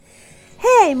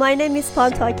Hi, my name is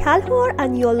Panta Kalhor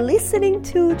and you're listening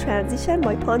to Transition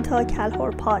by Panta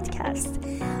Kalhor podcast.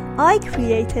 I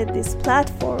created this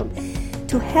platform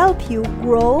to help you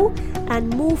grow and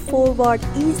move forward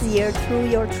easier through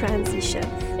your transition,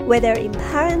 whether in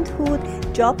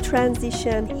parenthood, job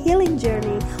transition, healing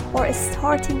journey, or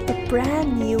starting a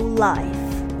brand new life.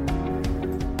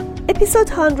 Episode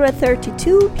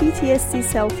 132, PTSD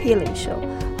Self-Healing Show.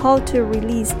 How to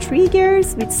release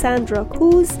triggers with Sandra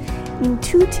Kuz,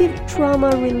 intuitive trauma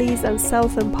release and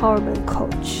self-empowerment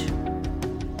coach.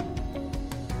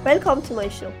 Welcome to my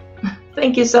show.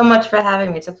 Thank you so much for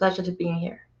having me. It's a pleasure to be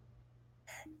here.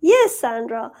 Yes,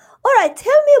 Sandra. All right,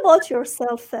 tell me about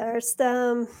yourself first.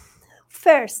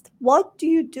 First, what do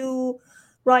you do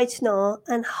right now,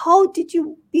 and how did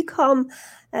you become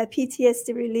a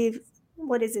PTSD relief?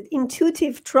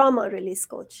 Intuitive trauma release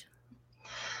coach?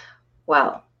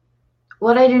 Well,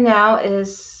 what I do now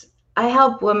is I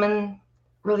help women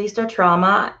release their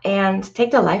trauma and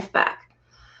take their life back.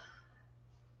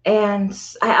 And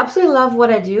I absolutely love what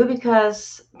I do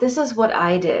because this is what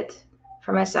I did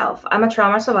for myself. I'm a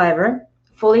trauma survivor,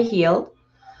 fully healed.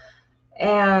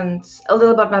 And a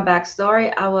little about my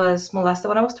backstory. I was molested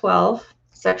when I was 12,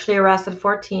 sexually harassed at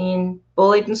 14,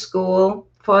 bullied in school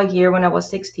for a year when I was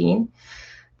 16.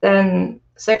 Then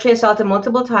sexually assaulted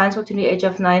multiple times between the age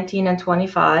of 19 and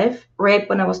 25, raped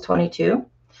when I was 22.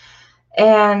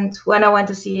 And when I went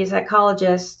to see a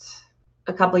psychologist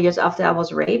a couple of years after I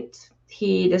was raped,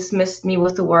 he dismissed me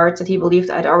with the words that he believed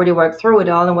I'd already worked through it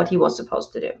all and what he was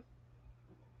supposed to do.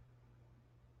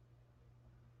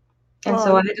 And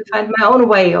so I had to find my own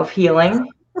way of healing.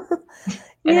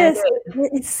 Yes,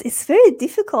 it's very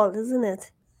difficult, isn't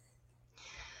it?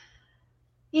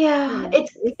 Yeah,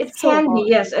 it can be,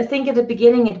 yes. I think at the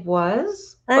beginning it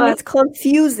was. And it's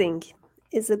confusing.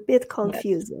 It's a bit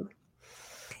confusing. Yes.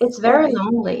 It's very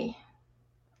lonely.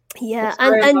 Yeah,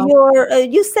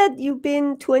 and you said you've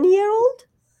been 20-year-old?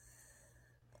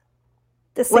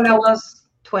 When I was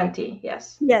 20,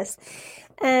 yes. Yes.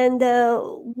 And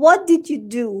what did you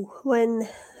do when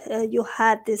you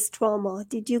had this trauma?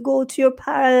 Did you go to your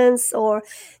parents or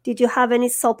did you have any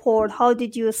support? How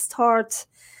did you start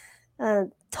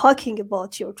talking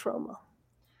about your trauma?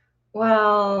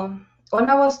 Well, when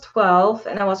I was 12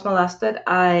 and I was molested,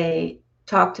 I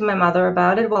talked to my mother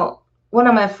about it. Well, one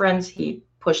of my friends, he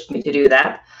pushed me to do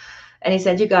that. And he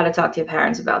said, you got to talk to your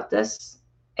parents about this.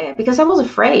 And because I was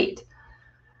afraid.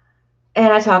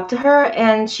 And I talked to her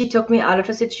and she took me out of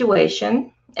the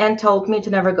situation and told me to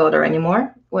never go there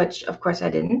anymore, which of course I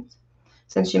didn't,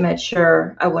 since she made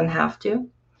sure I wouldn't have to.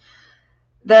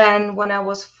 Then when I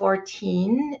was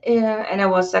 14 and I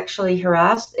was sexually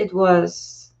harassed, it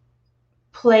was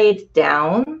played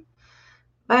down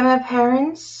by my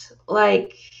parents,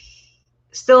 like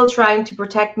still trying to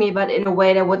protect me, but in a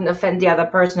way that wouldn't offend the other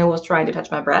person who was trying to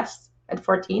touch my breasts at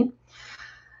 14.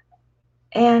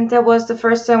 And that was the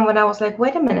first time when I was like,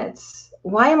 wait a minute,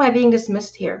 why am I being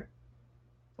dismissed here?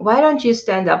 Why don't you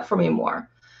stand up for me more?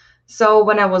 So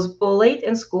when I was bullied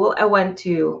in school, I went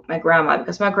to my grandma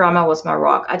because my grandma was my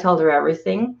rock. I told her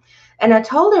everything. And I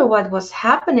told her what was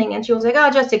happening. And she was like, oh,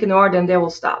 just ignore them. They will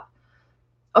stop.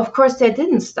 Of course, they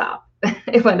didn't stop.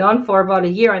 It went on for about a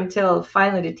year until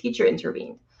finally the teacher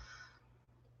intervened.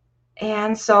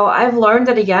 And so I've learned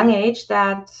at a young age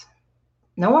that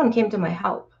no one came to my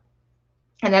help.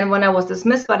 And then when I was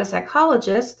dismissed by the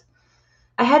psychologist,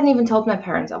 I hadn't even told my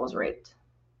parents I was raped.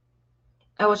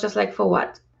 I was just like, for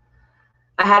what?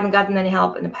 I hadn't gotten any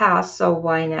help in the past, so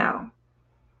why now?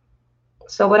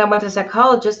 So when I went to a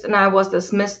psychologist and I was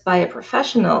dismissed by a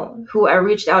professional who I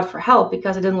reached out for help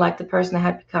because I didn't like the person I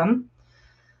had become,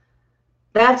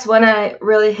 that's when I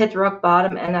really hit rock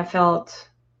bottom and I felt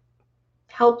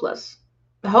helpless,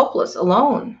 hopeless,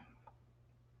 alone.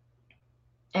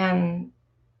 And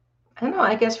I don't know,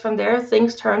 I guess from there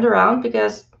things turned around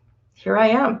because here I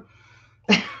am,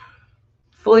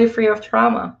 fully free of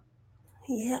trauma.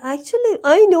 Yeah, actually,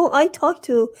 I know I talked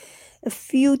to a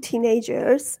few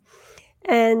teenagers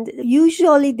and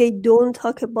usually they don't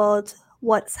talk about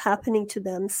what's happening to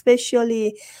them,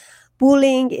 especially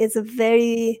bullying is a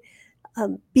very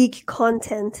big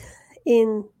content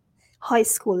in high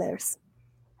schoolers.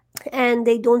 And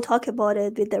they don't talk about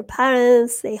it with their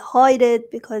parents. They hide it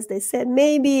because they said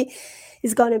maybe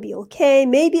it's going to be okay.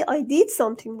 Maybe I did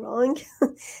something wrong.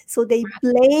 So they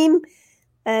blame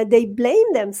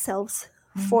themselves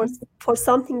for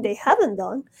something they haven't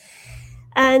done.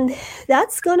 And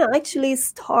that's going to actually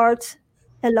start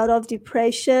a lot of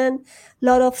depression, a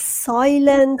lot of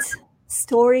silent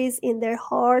stories in their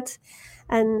heart.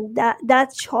 And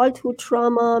that childhood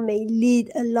trauma may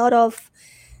lead a lot of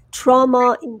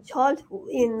trauma in childhood,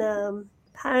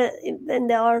 when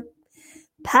they are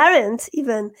parents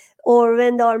even, or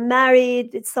when they are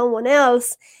married with someone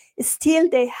else, still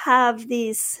they have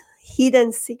these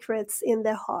hidden secrets in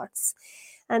their hearts.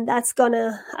 And that's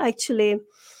gonna actually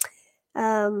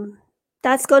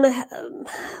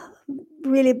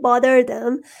really bother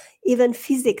them, even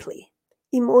physically,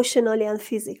 emotionally and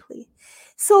physically.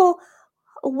 So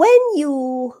when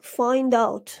you find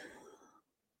out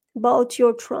about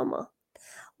your trauma,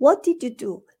 what did you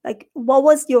do? Like, what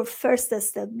was your first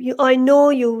step? I know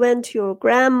you went to your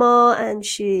grandma, and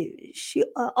she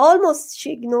almost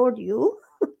ignored you,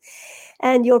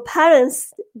 and your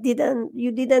parents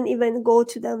you didn't even go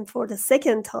to them for the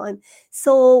second time.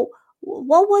 So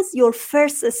what was your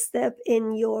first step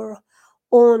in your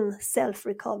own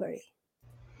self-recovery?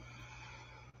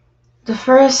 The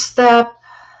first step,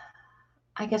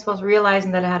 I guess, was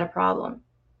realizing that I had a problem.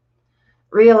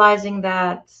 Realizing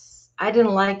that I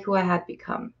didn't like who I had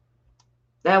become.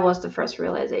 That was the first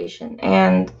realization.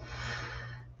 And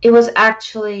it was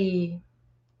actually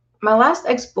my last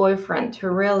ex-boyfriend who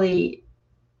really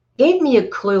gave me a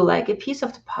clue, like a piece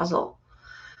of the puzzle.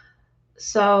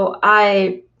 So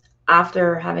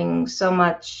after having so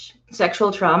much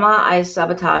sexual trauma, I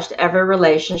sabotaged every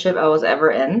relationship I was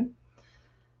ever in.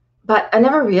 But I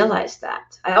never realized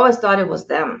that. I always thought it was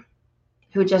them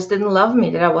who just didn't love me,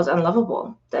 that I was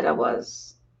unlovable, that I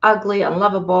was ugly,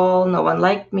 unlovable, no one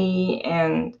liked me.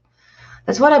 And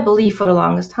that's what I believed for the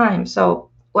longest time. So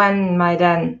when my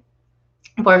then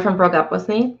boyfriend broke up with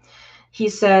me, he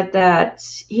said that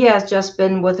he has just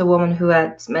been with a woman who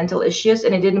had mental issues,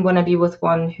 and he didn't want to be with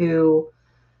one who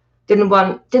didn't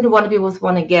want to be with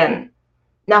one again.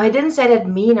 Now, he didn't say that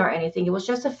mean or anything. It was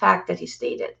just a fact that he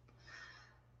stated.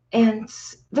 And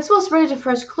this was really the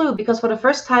first clue, because for the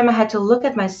first time I had to look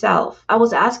at myself. I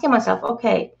was asking myself,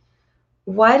 okay,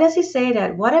 why does he say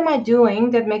that? What am I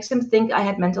doing that makes him think I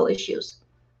had mental issues?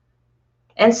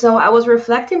 And so I was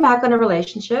reflecting back on a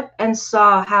relationship and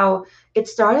saw how it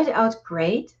started out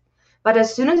great, but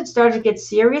as soon as it started to get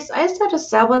serious, I started to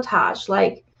sabotage.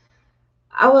 Like,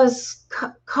 I was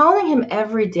calling him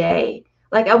every day.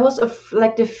 Like, I was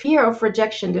like the fear of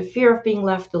rejection, the fear of being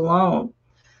left alone.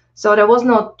 So there was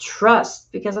no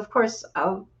trust, because of course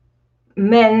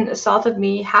men assaulted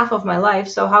me half of my life.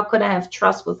 So how could I have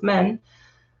trust with men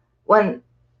when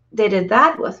they did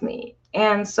that with me?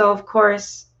 And so of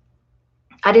course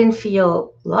I didn't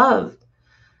feel loved.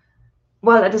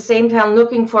 Well, at the same time,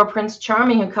 looking for Prince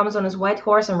Charming who comes on his white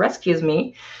horse and rescues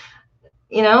me,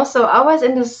 so I was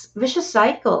in this vicious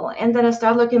cycle. And then I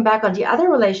started looking back on the other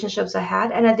relationships I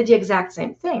had, and I did the exact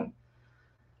same thing.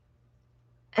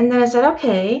 And then I said,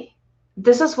 okay,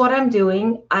 this is what I'm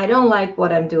doing. I don't like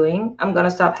what I'm doing. I'm going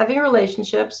to stop having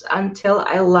relationships until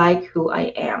I like who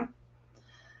I am.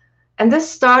 And this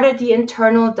started the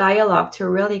internal dialogue to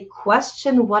really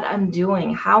question what I'm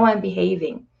doing, how I'm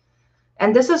behaving.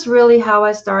 And this is really how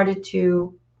I started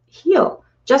to heal,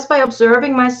 just by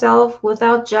observing myself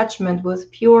without judgment, with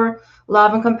pure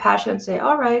love and compassion, and say,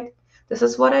 all right, this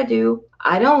is what I do.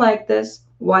 I don't like this.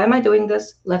 Why am I doing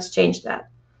this? Let's change that.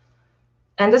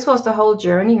 And this was the whole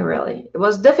journey, really. It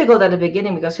was difficult at the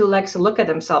beginning, because who likes to look at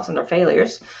themselves and their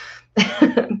failures?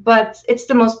 But it's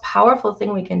the most powerful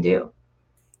thing we can do.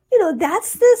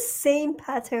 That's the same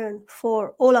pattern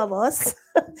for all of us.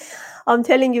 I'm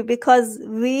telling you, because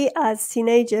we as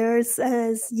teenagers,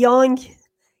 as young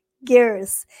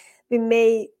girls, we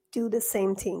may do the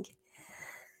same thing.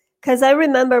 Because I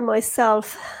remember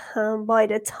myself, by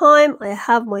the time I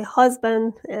have my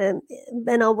husband,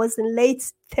 when I was in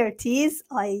late 30s,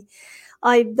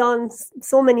 I've done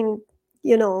so many,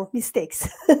 mistakes.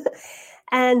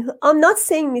 And I'm not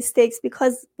saying mistakes,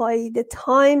 because by the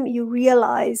time you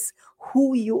realize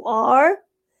who you are,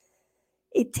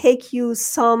 it takes you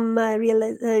some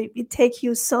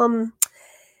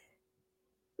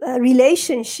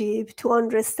relationship to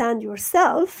understand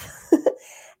yourself.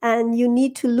 And you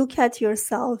need to look at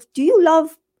yourself. Do you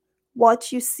love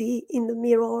what you see in the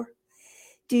mirror?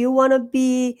 Do you want to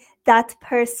be that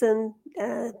person?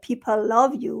 People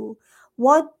love you.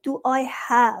 What do I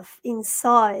have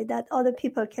inside that other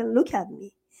people can look at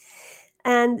me?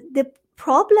 And the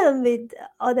problem with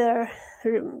other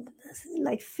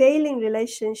like failing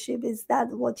relationship is that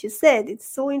what you said, it's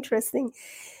so interesting,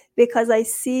 because I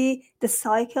see the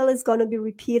cycle is going to be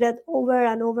repeated over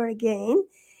and over again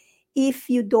if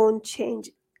you don't change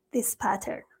this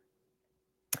pattern.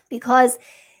 Because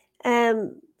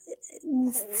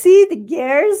see, the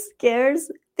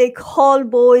girls, they call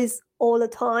boys all the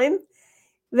time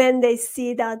when they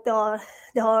see that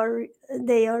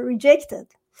they are rejected.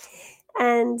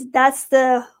 And that's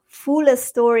the full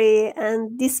story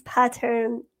and this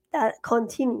pattern that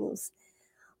continues.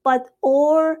 But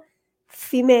or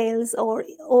females or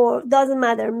doesn't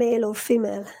matter, male or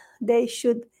female, they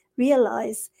should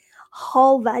realize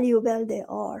how valuable they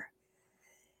are.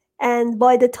 And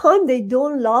by the time they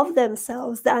don't love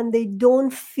themselves and they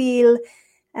don't feel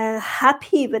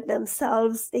happy with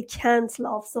themselves, they can't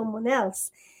love someone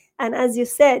else. And as you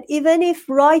said, even if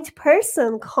right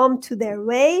person come to their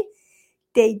way,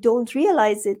 they don't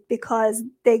realize it because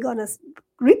they're gonna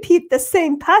repeat the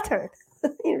same pattern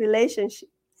in relationship.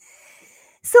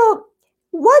 So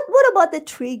what about the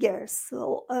triggers?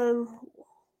 So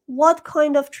what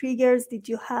kind of triggers did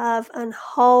you have and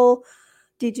how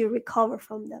did you recover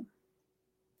from them?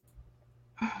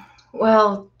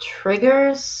 Well,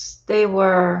 triggers, they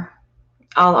were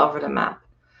all over the map.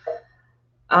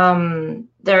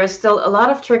 There is still a lot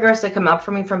of triggers that come up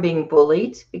for me from being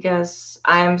bullied because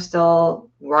I am still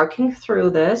working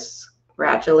through this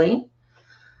gradually.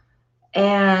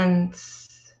 And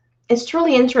it's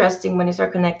truly interesting when you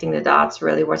start connecting the dots,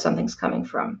 really, where something's coming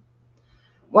from.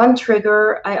 One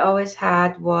trigger I always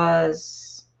had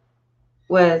was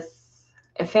with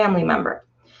a family member.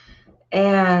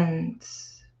 And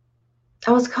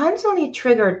I was constantly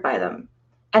triggered by them.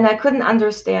 And I couldn't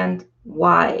understand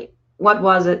why. What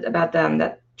was it about them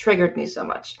that triggered me so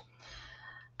much?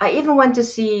 I even went to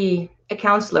see a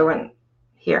counselor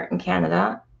here in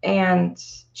Canada, and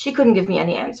she couldn't give me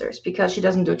any answers because she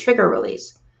doesn't do trigger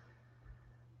release.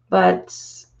 But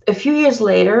a few years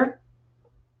later,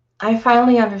 I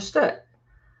finally understood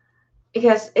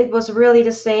because it was really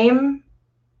the same.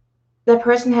 The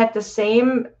person had the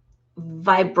same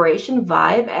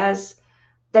vibe as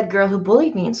that girl who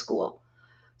bullied me in school.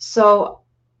 So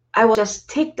I was just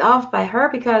ticked off by her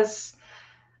because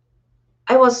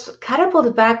I was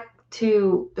catapulted back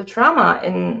to the trauma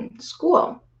in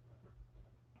school.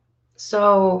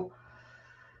 So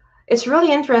it's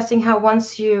really interesting how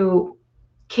once you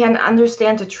can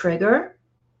understand the trigger,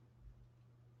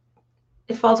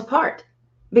 it falls apart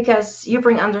because you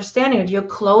bring understanding, you're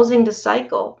closing the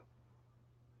cycle.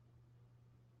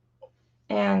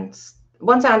 And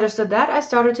once I understood that, I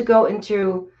started to go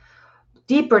into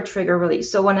deeper trigger release.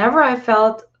 So whenever I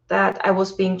felt that I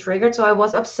was being triggered, so I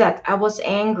was upset, I was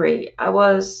angry, I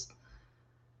don't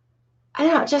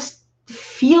know, just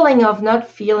feeling of not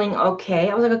feeling okay.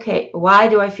 I was like, okay, why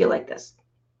do I feel like this?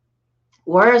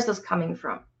 Where is this coming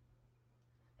from?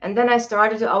 And then I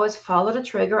started to always follow the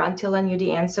trigger until I knew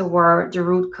the answer where the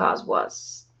root cause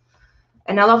was.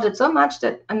 And I loved it so much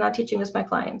that I'm now teaching this to my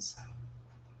clients.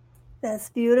 That's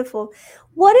beautiful.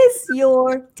 What is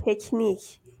your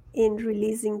technique in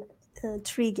releasing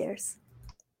triggers?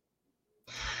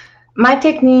 My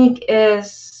technique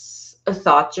is a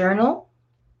thought journal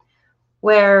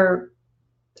where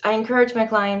I encourage my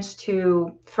clients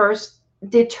to first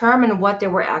determine what they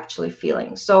were actually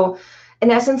feeling. So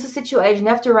in essence, a situation, you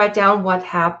have to write down what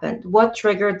happened, what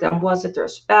triggered them. Was it their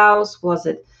spouse? Was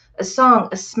it a song,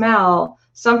 a smell,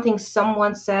 something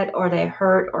someone said or they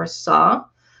heard or saw?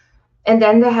 And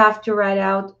then they have to write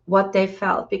out what they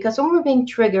felt. Because when we're being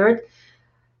triggered,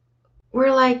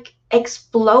 we're like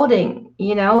exploding,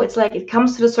 it's like it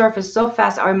comes to the surface so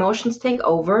fast, our emotions take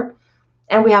over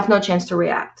and we have no chance to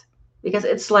react because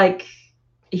it's like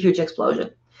a huge explosion.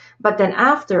 But then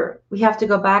after, we have to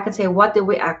go back and say, what did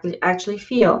we actually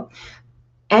feel?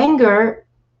 Anger,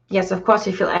 yes, of course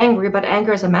you feel angry, but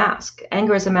anger is a mask.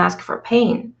 Anger is a mask for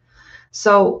pain.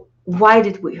 So why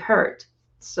did we hurt?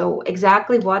 So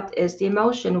exactly what is the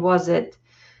emotion? Was it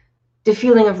the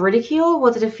feeling of ridicule?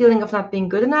 Was it a feeling of not being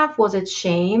good enough? Was it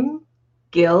shame,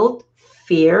 guilt,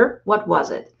 fear? What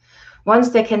was it? Once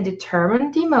they can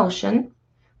determine the emotion,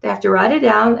 they have to write it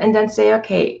down and then say,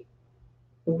 okay,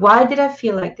 why did I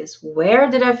feel like this? Where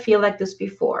did I feel like this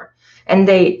before? And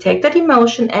they take that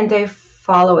emotion and they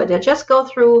follow it. They just go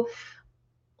through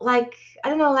like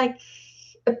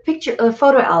a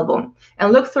photo album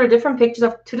and look through different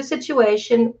pictures to the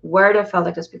situation where they felt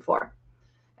like this before.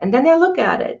 And then they look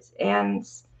at it and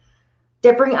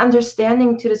they bring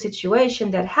understanding to the situation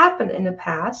that happened in the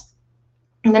past.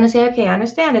 And then they say, okay, I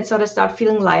understand it. So they start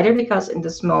feeling lighter because in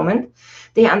this moment,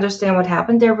 they understand what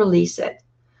happened, they release it.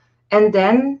 And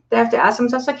then they have to ask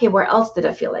themselves, okay, where else did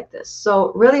I feel like this?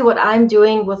 So really what I'm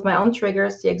doing with my own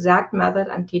triggers, the exact method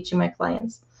I'm teaching my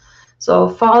clients. So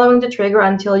following the trigger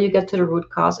until you get to the root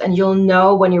cause, and you'll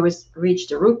know when you reach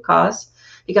the root cause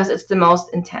because it's the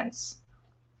most intense.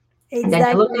 Exactly. And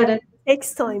then you look at it.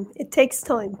 It takes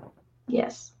time.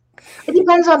 Yes. It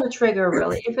depends on the trigger,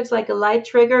 really. If it's like a light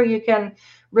trigger, you can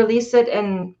release it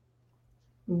in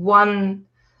one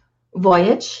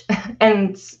voyage.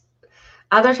 And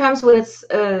Other times when it's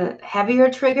a heavier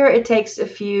trigger, it takes a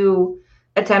few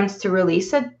attempts to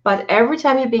release it. But every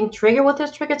time you're being triggered with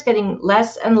this trigger, it's getting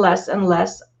less and less and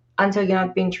less until you're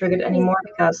not being triggered anymore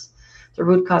because the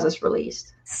root cause is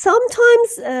released.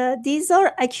 Sometimes these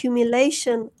are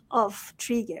accumulation of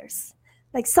triggers.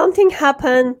 Like something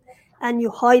happened and you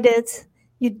hide it,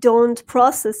 you don't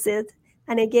process it,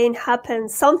 and again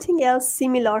happens, something else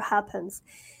similar happens.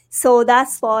 So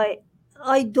that's why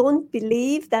I don't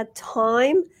believe that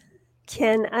time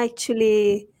can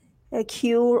actually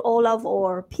cure all of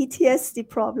our PTSD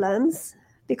problems,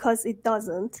 because it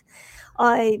doesn't.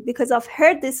 Because I've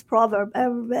heard this proverb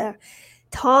everywhere: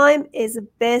 time is the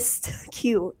best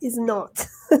cure. Is not.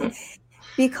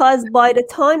 Because by the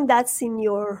time that's in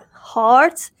your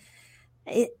heart,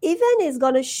 it even is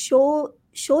going to show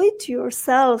it to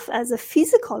yourself as a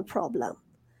physical problem.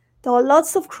 There are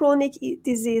lots of chronic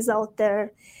disease out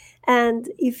there, and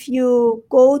if you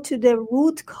go to the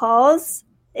root cause,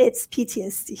 it's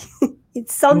PTSD.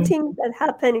 It's something that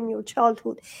happened in your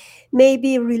childhood,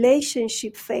 maybe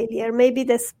relationship failure, maybe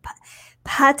this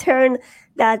pattern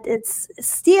that it's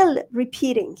still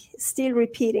repeating,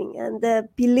 and the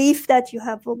belief that you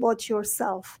have about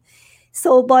yourself.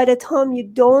 So by the time you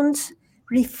don't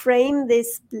reframe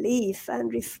this belief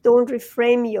and don't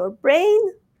reframe your brain,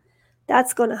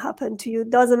 that's going to happen to you.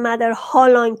 Doesn't matter how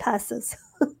long passes.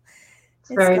 It's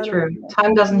very true.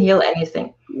 Time doesn't heal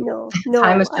anything. No.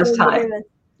 Time is just time.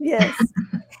 Yes.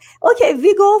 Okay,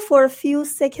 we go for a few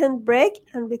second break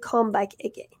and we come back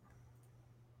again.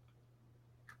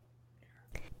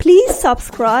 Please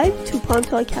subscribe to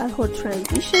Panta Kalhor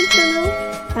Transition channel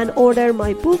and order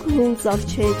my book, Rules of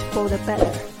Change for the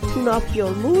Better. Tune up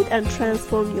your mood and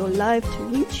transform your life to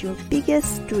reach your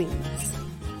biggest dreams.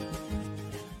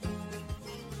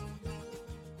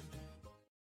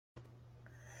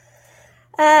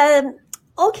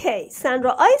 Okay,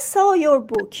 Sandra, I saw your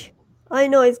book. I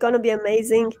know it's going to be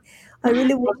amazing. I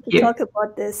really want to talk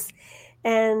about this.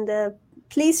 And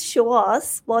please show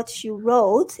us what you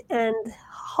wrote and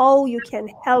how you can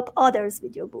help others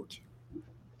with your book.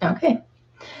 Okay.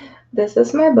 This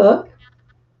is my book.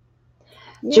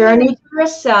 Yeah. Journey to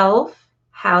Yourself,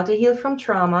 How to Heal from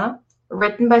Trauma,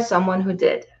 written by someone who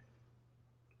did.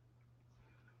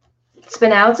 It's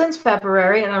been out since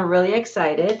February and I'm really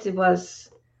excited. It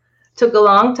took a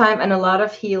long time and a lot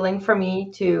of healing for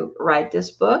me to write this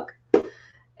book.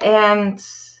 And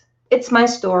it's my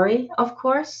story, of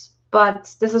course,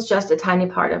 but this is just a tiny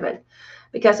part of it.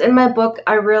 Because in my book,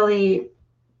 I really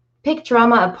pick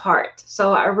trauma apart.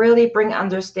 So I really bring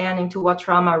understanding to what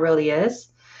trauma really is,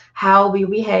 how we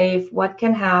behave, what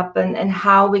can happen, and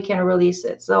how we can release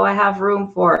it. So I have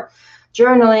room for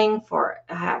journaling,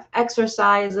 I have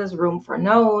exercises, room for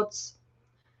notes.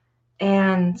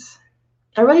 And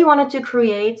I really wanted to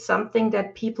create something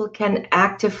that people can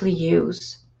actively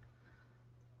use.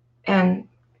 And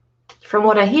from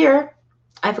what I hear,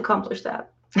 I've accomplished that.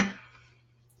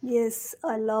 Yes,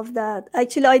 I love that.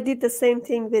 Actually, I did the same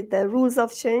thing with the Rules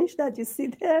of Change that you see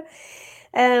there.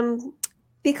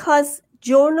 Because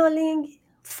journaling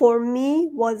for me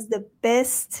was the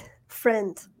best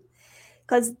friend.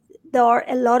 Because there are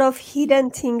a lot of hidden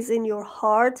things in your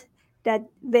heart that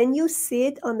when you see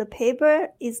it on the paper,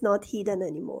 is not hidden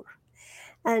anymore.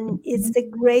 And it's a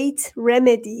great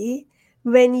remedy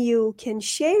when you can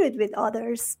share it with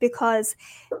others, because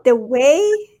the way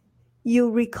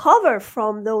you recover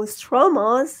from those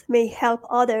traumas may help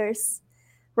others,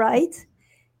 right?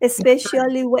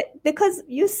 Especially because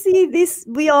you see this,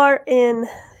 we are in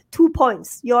 2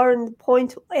 points. You're in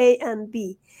point A and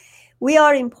B. We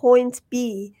are in point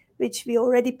B, which we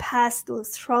already passed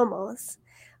those traumas,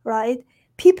 right?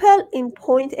 People in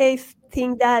point A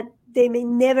think that they may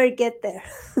never get there.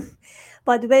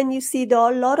 But when you see there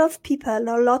are a lot of people,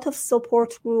 there are a lot of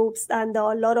support groups, and there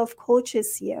are a lot of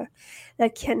coaches here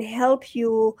that can help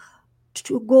you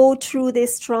to go through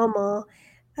this trauma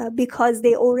because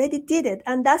they already did it.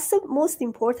 And that's the most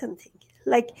important thing.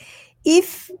 Like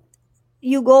if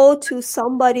you go to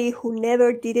somebody who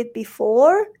never did it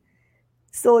before,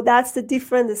 so that's the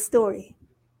different story.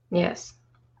 Yes.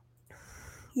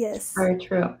 Yes. Very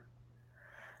true.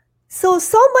 So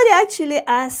somebody actually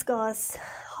asked us,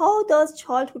 how does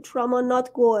childhood trauma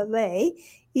not go away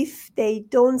if they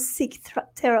don't seek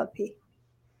therapy?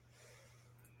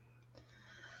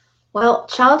 Well,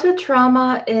 childhood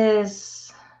trauma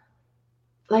is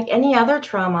like any other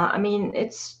trauma. I mean,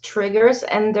 it's triggers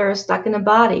and they're stuck in the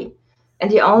body.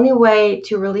 And the only way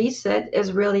to release it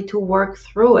is really to work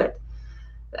through it.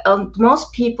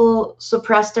 Most people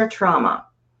suppress their trauma.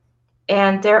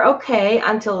 And they're okay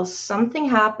until something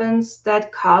happens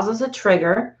that causes a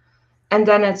trigger. and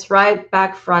then it's right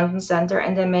back front and center,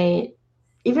 and they may,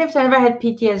 even if they never had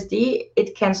PTSD,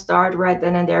 it can start right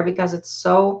then and there because it's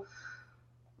so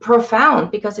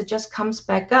profound, because it just comes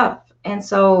back up. And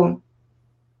so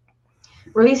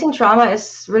releasing trauma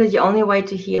is really the only way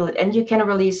to heal it. And you can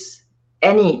release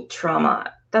any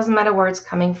trauma. Doesn't matter where it's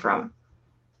coming from.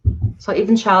 So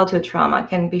even childhood trauma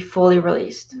can be fully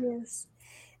released. Yes.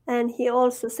 And he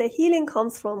also said healing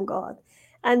comes from God.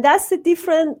 And that's a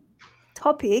different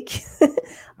topic.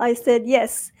 I said,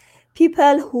 yes,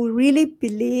 people who really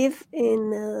believe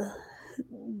in,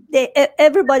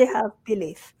 everybody have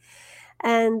belief.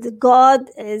 And God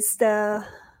is the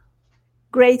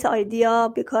great idea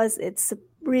because it's a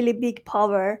really big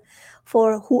power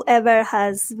for whoever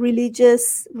has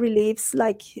religious beliefs,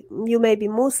 like you may be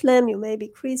Muslim, you may be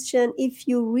Christian. If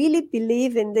you really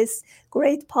believe in this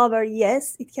great power,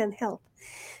 yes, it can help.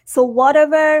 So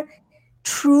whatever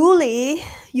truly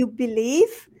you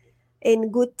believe in,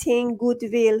 good thing,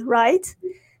 goodwill, right?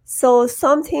 So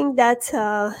something that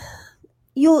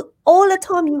you all the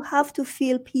time you have to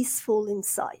feel peaceful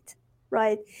inside,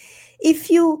 right? If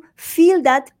you feel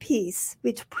that peace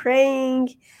with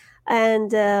praying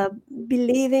and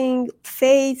believing,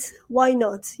 faith, why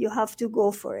not? You have to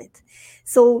go for it.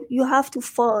 So you have to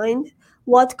find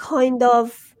what kind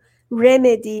of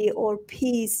remedy or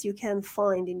peace you can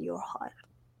find in your heart.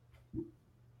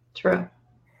 True.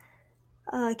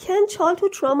 Can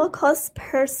childhood trauma cause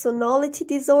personality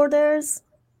disorders?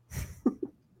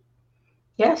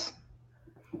 Yes.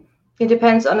 It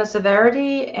depends on the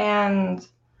severity and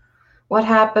what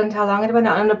happened, how long it went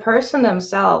on, the person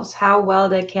themselves, how well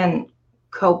they can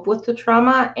cope with the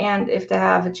trauma, and if they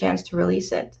have a chance to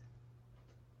release it.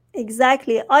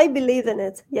 Exactly. I believe in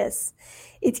it. Yes,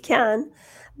 it can.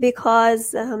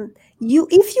 Because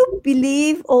if you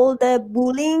believe all the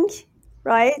bullying,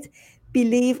 right?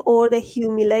 Believe all the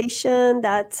humiliation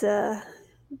that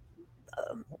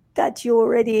you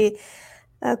already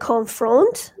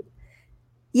confront,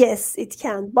 yes, it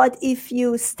can. But if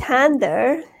you stand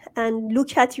there and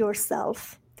look at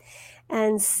yourself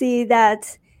and see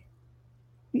that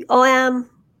I am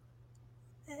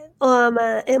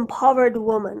an empowered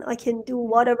woman, I can do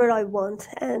whatever I want,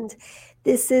 and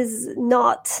this is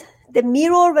not the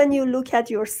mirror. When you look at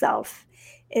yourself,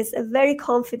 is a very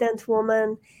confident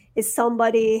woman, is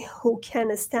somebody who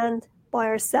can stand by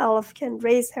herself, can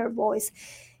raise her voice.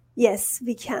 Yes,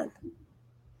 we can.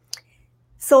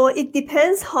 So it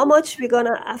depends how much we're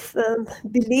gonna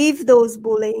believe those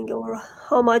bullying, or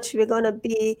how much we're gonna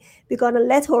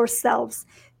let ourselves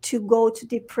to go to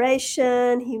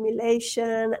depression,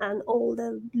 humiliation, and all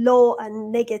the low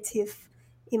and negative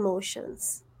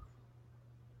emotions.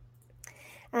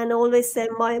 And always say,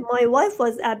 my wife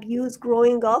was abused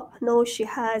growing up. No, she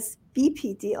has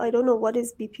BPD. I don't know what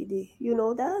is BPD. You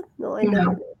know that? No, I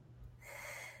never knew.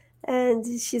 And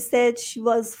she said she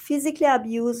was physically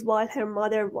abused while her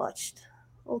mother watched.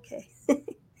 Okay.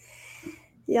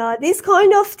 Yeah, this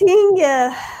kind of thing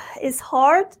is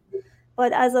hard.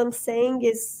 But as I'm saying,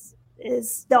 is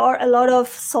there are a lot of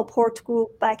support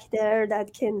group back there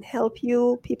that can help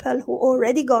you. People who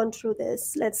already gone through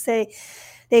this. Let's say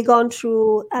they gone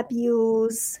through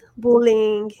abuse,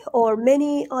 bullying, or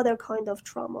many other kind of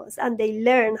traumas, and they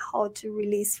learn how to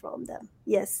release from them.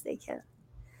 Yes, they can.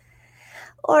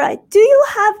 All right. Do you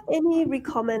have any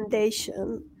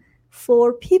recommendation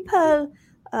for people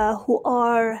who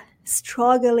are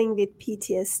struggling with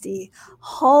PTSD?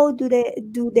 How do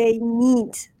they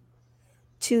need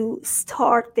to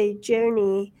start their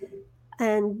journey?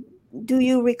 And do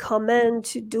you recommend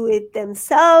to do it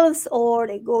themselves, or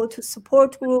they go to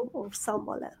support group or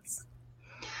someone else?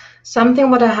 Something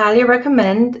what I highly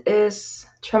recommend is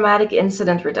traumatic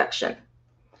incident reduction.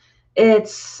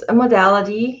 It's a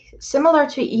modality similar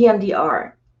to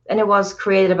EMDR, and it was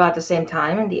created about the same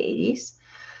time in the 80s.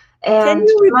 And can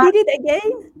you repeat it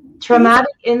again?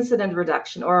 Traumatic incident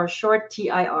reduction, or short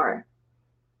TIR.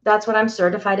 That's what I'm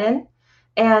certified in.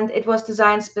 And it was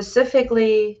designed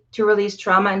specifically to release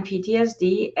trauma and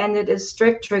PTSD, and it is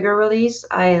strict trigger release.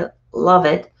 I love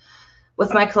it.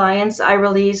 With my clients, I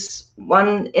release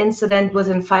one incident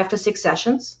within 5 to 6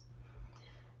 sessions.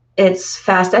 It's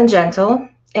fast and gentle,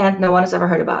 and no one has ever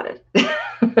heard about it,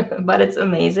 but it's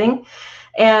amazing.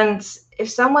 And if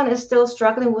someone is still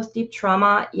struggling with deep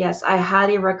trauma, yes, I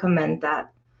highly recommend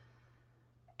that.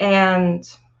 And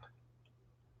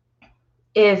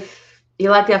if you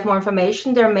like to have more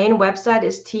information, their main website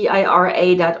is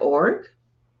tira.org,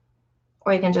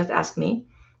 or you can just ask me.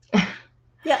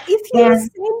 Yeah, if you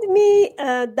send me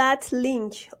that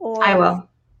link, or I will.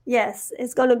 Yes,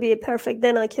 it's going to be perfect.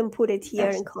 Then I can put it here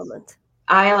in comment.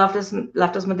 I love this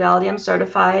modality. I'm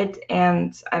certified,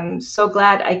 and I'm so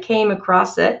glad I came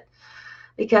across it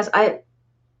because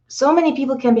so many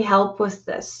people can be helped with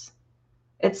this.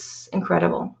 It's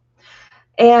incredible.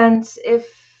 And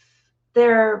if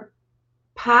they're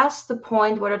past the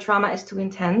point where the trauma is too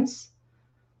intense,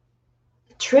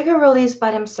 trigger release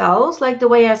by themselves, like the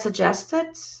way I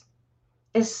suggested,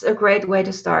 is a great way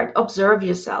to start. Observe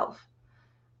yourself.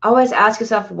 Always ask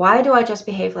yourself, why do I just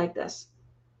behave like this?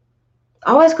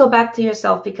 Always go back to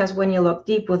yourself, because when you look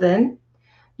deep within,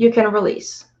 you can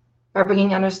release by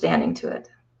bringing understanding to it.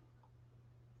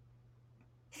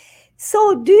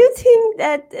 So do you think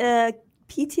that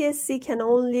PTSD can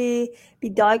only be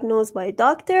diagnosed by a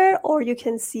doctor, or you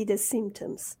can see the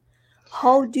symptoms?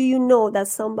 How do you know that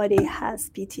somebody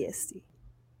has PTSD?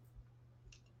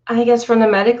 I guess from the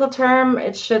medical term,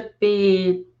 it should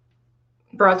be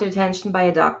brought to attention by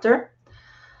a doctor.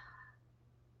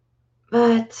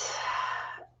 But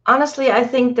honestly, I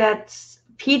think that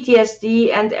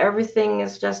PTSD and everything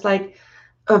is just like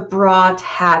a broad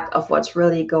hat of what's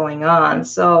really going on.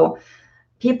 So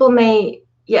people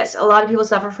yes, a lot of people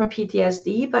suffer from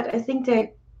PTSD, but I think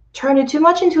they turn it too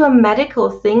much into a medical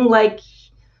thing, like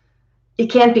it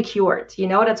can't be cured.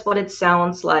 That's what it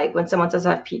sounds like when someone does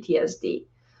have PTSD.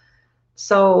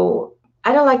 So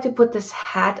I don't like to put this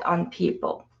hat on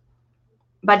people.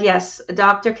 But yes, a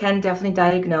doctor can definitely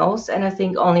diagnose, and I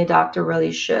think only a doctor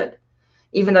really should,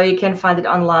 even though you can find it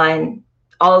online,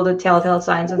 all the telltale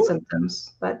signs and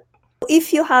symptoms. But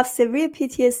if you have severe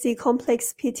PTSD,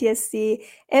 complex PTSD,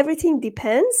 everything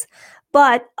depends.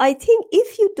 But I think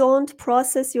if you don't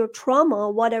process your trauma,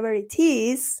 whatever it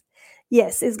is,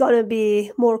 yes, it's going to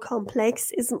be more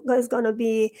complex. It's going to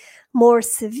be more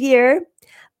severe.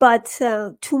 But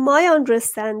to my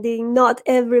understanding, not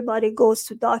everybody goes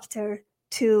to doctor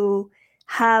to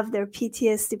have their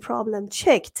PTSD problem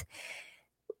checked.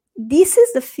 This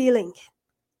is the feeling,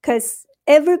 because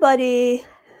everybody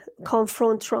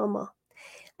confront trauma,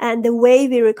 and the way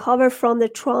we recover from the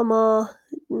trauma,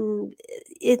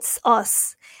 it's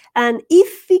us. And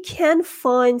if we can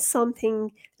find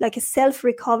something like a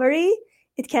self-recovery,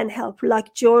 it can help,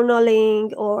 like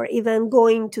journaling or even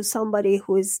going to somebody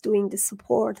who is doing the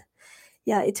support.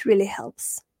 Yeah, it really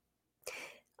helps.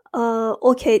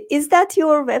 Okay, is that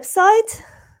your website?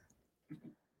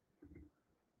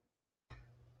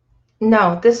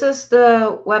 No, this is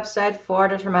the website for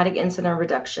the traumatic incident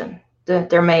reduction,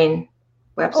 their main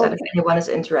website. Okay. If anyone is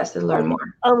interested to learn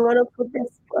more. I'm going to put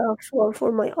this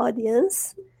for my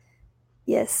audience.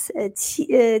 Yes,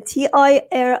 TIRA.org.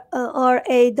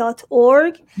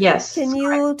 Yes. Can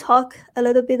you talk a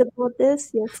little bit about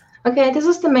this? Yes. Okay, this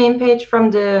is the main page from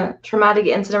the Traumatic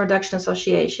Incident Reduction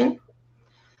Association.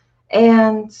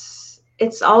 And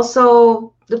it's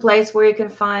also the place where you can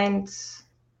find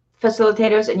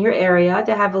facilitators in your area.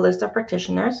 They have a list of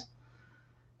practitioners,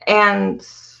 and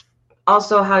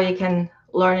also how you can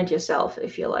learn it yourself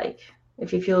if you like,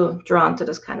 if you feel drawn to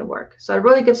this kind of work. So it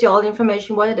really gives you all the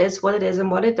information, what it is and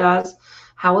what it does,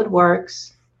 how it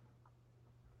works,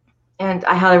 and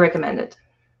I highly recommend it.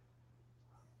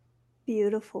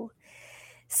 Beautiful.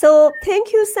 So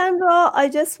thank you, Sandra. I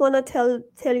just want to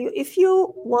tell you, if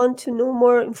you want to know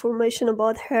more information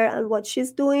about her and what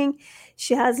she's doing,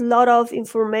 she has a lot of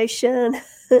information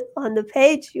on the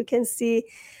page. You can see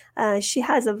she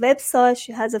has a website,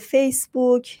 she has a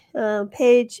Facebook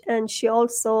page, and she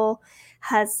also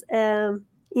has an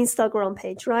Instagram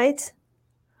page, right?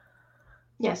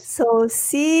 Yes. So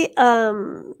see,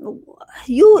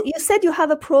 you said you have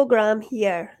a program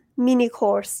here, mini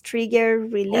course, Trigger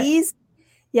Release. Yes.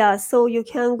 Yeah, so you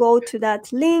can go to that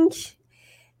link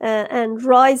and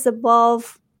rise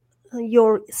above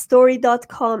your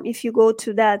story.com. If you go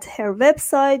to her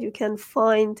website, you can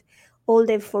find all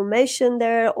the information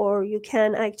there, or you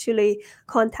can actually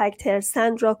contact her,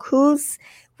 Sandra Kuz,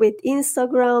 with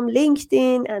Instagram,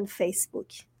 LinkedIn, and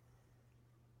Facebook.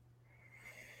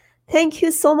 Thank you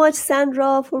so much,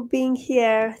 Sandra, for being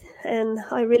here, and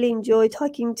I really enjoy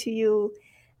talking to you.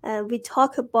 We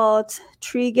talk about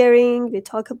triggering, we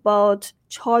talk about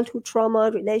childhood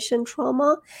trauma, relation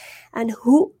trauma, and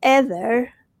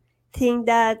whoever think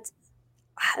that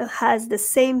has the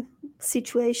same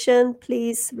situation,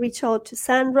 please reach out to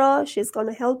Sandra. She's going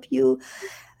to help you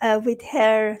with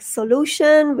her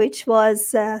solution, which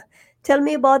was, tell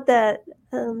me about the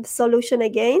solution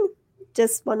again.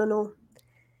 Just want to know.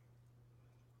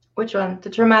 Which one? The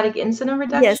Traumatic Incident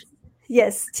Reduction?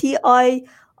 Yes, TIRA.org.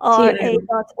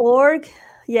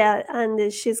 Yeah,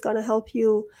 and she's going to help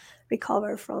you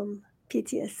recover from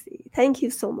PTSD. Thank you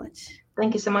so much.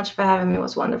 Thank you so much for having me. It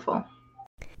was wonderful.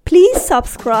 Please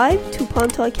subscribe to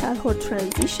Panta Kalhor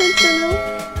Transition channel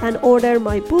and order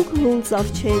my book Rules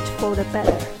of Change for the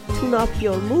Better. Tune up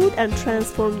your mood and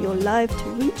transform your life to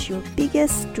reach your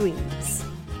biggest dreams.